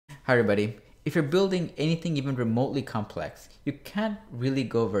Hi everybody. If you're building anything even remotely complex, you can't really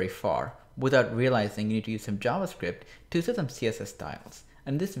go very far without realizing you need to use some JavaScript to set some CSS styles.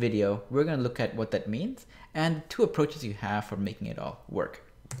 In this video, we're going to look at what that means and the two approaches you have for making it all work.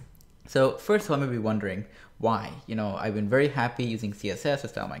 So first of all, I may be wondering why. I've been very happy using CSS to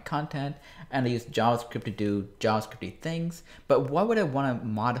style my content, and I use JavaScript to do JavaScripty things, but why would I want to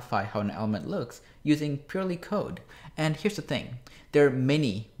modify how an element looks using purely code? And here's the thing. There are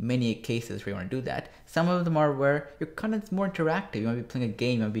many cases where you want to do that. Some of them are where your content is more interactive. You might be playing a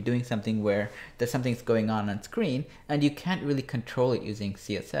game, you might be doing something where there's something's going on screen, and you can't really control it using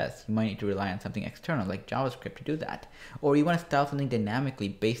CSS. You might need to rely on something external like JavaScript to do that. Or you want to style something dynamically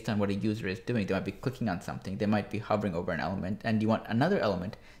based on what a user is doing. They might be clicking on something, they might be hovering over an element, and you want another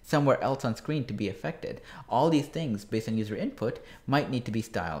element somewhere else on screen to be affected. All these things based on user input might need to be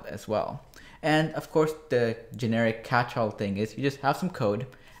styled as well. And of course, the generic catch-all thing is you just have some code,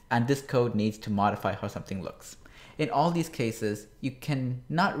 and this code needs to modify how something looks. In all these cases, you can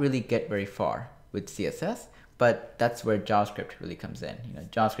not really get very far with CSS, but that's where JavaScript really comes in.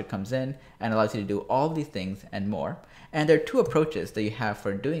 JavaScript comes in and allows you to do all these things and more. And there are two approaches that you have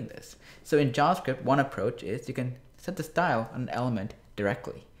for doing this. So in JavaScript, one approach is you can set the style on an element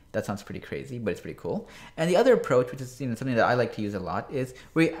directly. That sounds pretty crazy, but it's pretty cool. And the other approach, which is something that I like to use a lot, is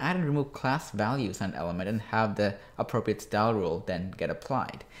where you add and remove class values on an element and have the appropriate style rule then get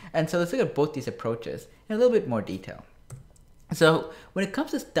applied. And so let's look at both these approaches in a little bit more detail. So when it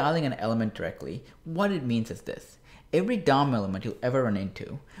comes to styling an element directly, what it means is this. Every DOM element you'll ever run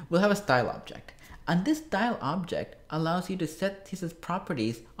into will have a style object. And this style object allows you to set these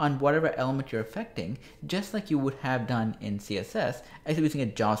properties on whatever element you're affecting, just like you would have done in CSS, as using a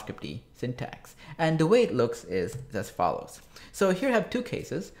JavaScript-y syntax. And the way it looks is as follows. So here I have two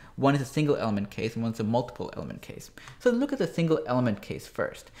cases. One is a single element case and one's a multiple element case. So look at the single element case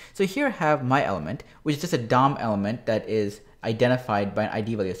first. So here I have my element, which is just a DOM element that is identified by an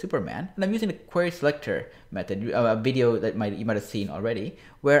ID value of Superman, and I'm using the query selector method, a video that you might have seen already,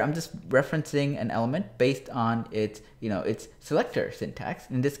 where I'm just referencing an element based on its selector syntax.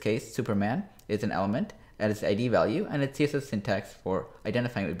 In this case, Superman is an element at its ID value, and its CSS syntax for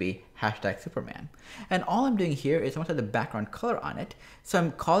identifying it would be #Superman. And all I'm doing here is I want to have the background color on it. So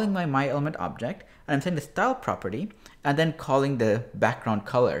I'm calling my element object, and I'm setting the style property, and then calling the background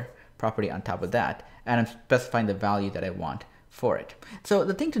color property on top of that, and I'm specifying the value that I want for it. So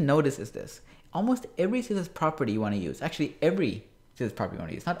the thing to notice is this. Almost every CSS property you want to use, actually every CSS property you want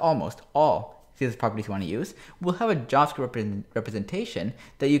to use, not almost, all CSS properties you want to use, will have a JavaScript representation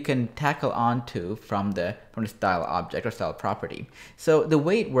that you can tackle onto from the style object or style property. So the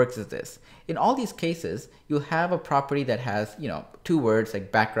way it works is this. In all these cases, you'll have a property that has, two words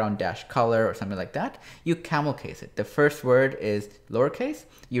like background-color or something like that. You camel case it. The first word is lowercase.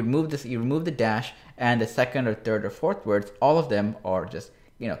 You remove the dash, and the second or third or fourth words, all of them are just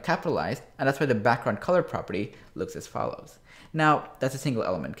capitalized, and that's why the background color property looks as follows. Now, that's a single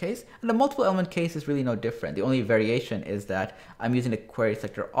element case, and the multiple element case is really no different. The only variation is that I'm using the query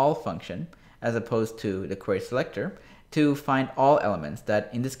selector all function as opposed to the query selector to find all elements that,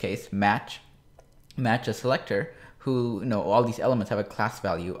 in this case, match a selector who, all these elements have a class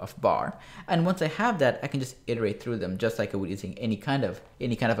value of bar. And once I have that, I can just iterate through them just like I would using any kind of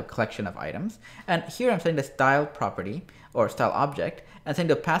a collection of items. And here I'm setting the style property or style object and setting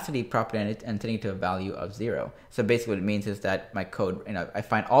the opacity property on it and setting it to a value of 0. So basically what it means is that my code, I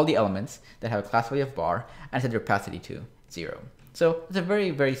find all the elements that have a class value of bar and set the opacity to 0. So it's a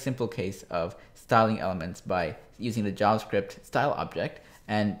very, very simple case of styling elements by using the JavaScript style object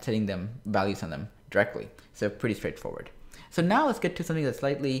and setting them values on them directly. So pretty straightforward. So now let's get to something that's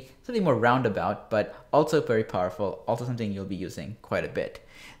slightly more roundabout, but also very powerful, also something you'll be using quite a bit.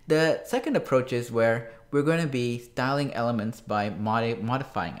 The second approach is where we're going to be styling elements by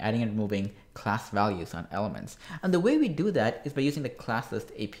modifying, adding and removing class values on elements. And the way we do that is by using the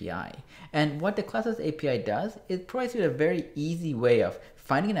ClassList API. And what the ClassList API does, it provides you a very easy way of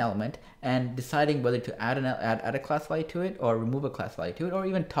finding an element and deciding whether to add a class value to it or remove a class value to it or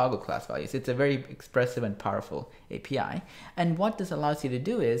even toggle class values. It's a very expressive and powerful API. And what this allows you to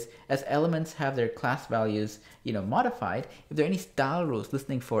do is, as elements have their class values modified, if there are any style rules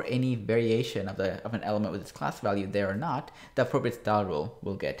listening for any variation of an element with its class value there or not, the appropriate style rule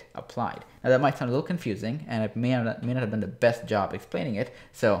will get applied. Now that might sound a little confusing, and I may not have done the best job explaining it,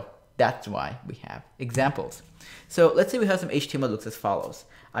 so that's why we have examples. So let's say we have some HTML that looks as follows.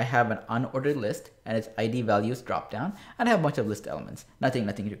 I have an unordered list and its ID values drop down, and I have a bunch of list elements. Nothing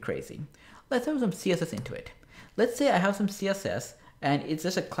too crazy. Let's have some CSS into it. Let's say I have some CSS and it's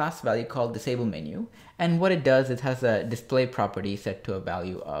just a class value called disable menu. And what it does, it has a display property set to a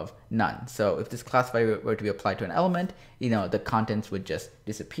value of none. So if this class value were to be applied to an element, the contents would just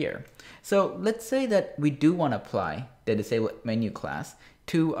disappear. So let's say that we do want to apply the disable menu class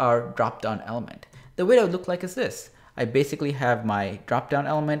to our drop-down element. The way that would look like is this. I basically have my drop-down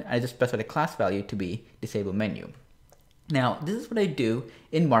element, and I just specify the class value to be disable menu. Now, this is what I do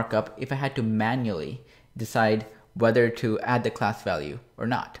in markup if I had to manually decide whether to add the class value or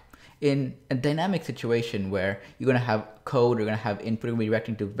not. In a dynamic situation where you're going to have code, you're going to have input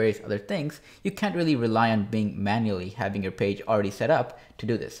redirecting to various other things, you can't really rely on being manually having your page already set up to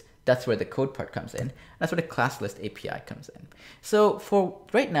do this. That's where the code part comes in. That's where the class list API comes in. So for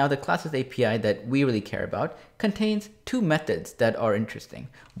right now, the class list API that we really care about contains two methods that are interesting.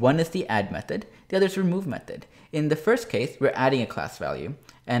 One is the add method, the other is remove method. In the first case, we're adding a class value,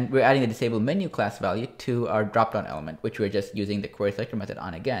 and we're adding the disable menu class value to our dropdown element, which we're just using the query selector method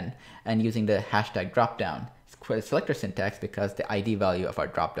on again, and using the hashtag dropdown selector syntax because the ID value of our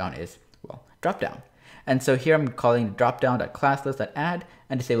dropdown is, well, dropdown. And so here I'm calling dropdown.classlist.add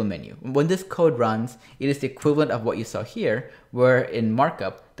and disable menu. When this code runs, it is the equivalent of what you saw here, where in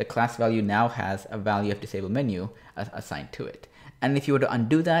markup, the class value now has a value of disable menu assigned to it. And if you were to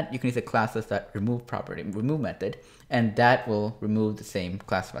undo that, you can use the classlist.remove method, and that will remove the same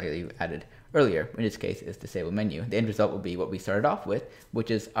class value that you added earlier. In this case, is disable menu. The end result will be what we started off with, which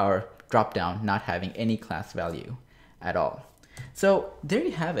is our dropdown not having any class value at all. So there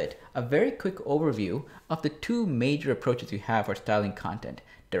you have it, a very quick overview of the two major approaches you have for styling content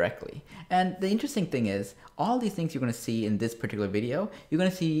directly. And the interesting thing is, all these things you're going to see in this particular video, you're going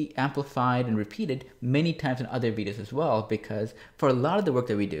to see amplified and repeated many times in other videos as well, because for a lot of the work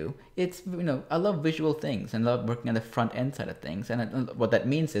that we do, it's, I love visual things and love working on the front end side of things. And what that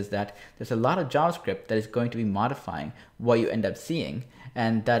means is that there's a lot of JavaScript that is going to be modifying what you end up seeing,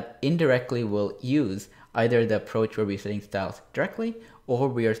 and that indirectly will use either the approach where we're setting styles directly, or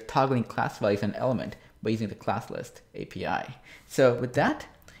we are toggling class values on an element by using the class list API. So with that,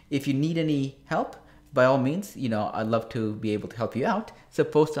 if you need any help, by all means, I'd love to be able to help you out. So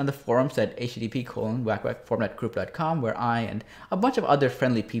post on the forums at http://forum.group.com, where I and a bunch of other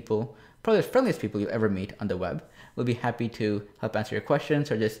friendly people, probably the friendliest people you'll ever meet on the web, will be happy to help answer your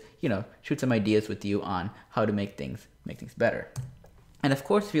questions or just, shoot some ideas with you on how to make things better. And of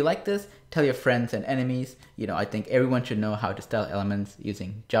course, if you like this, tell your friends and enemies. I think everyone should know how to style elements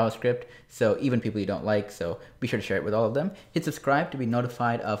using JavaScript. So even people you don't like, so be sure to share it with all of them. Hit subscribe to be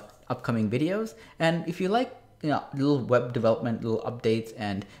notified of upcoming videos. And if you like, little web development, little updates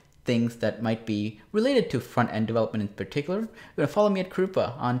and things that might be related to front-end development in particular, follow me at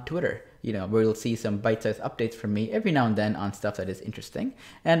Krupa on Twitter, where you'll see some bite-sized updates from me every now and then on stuff that is interesting.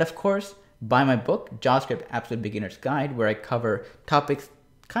 And of course, buy my book, JavaScript Absolute Beginner's Guide, where I cover topics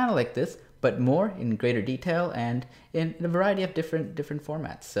kind of like this, but more in greater detail and in a variety of different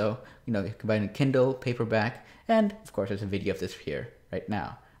formats. So, you can buy it in Kindle, paperback, and of course there's a video of this here right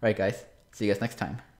now. All right, guys, see you guys next time.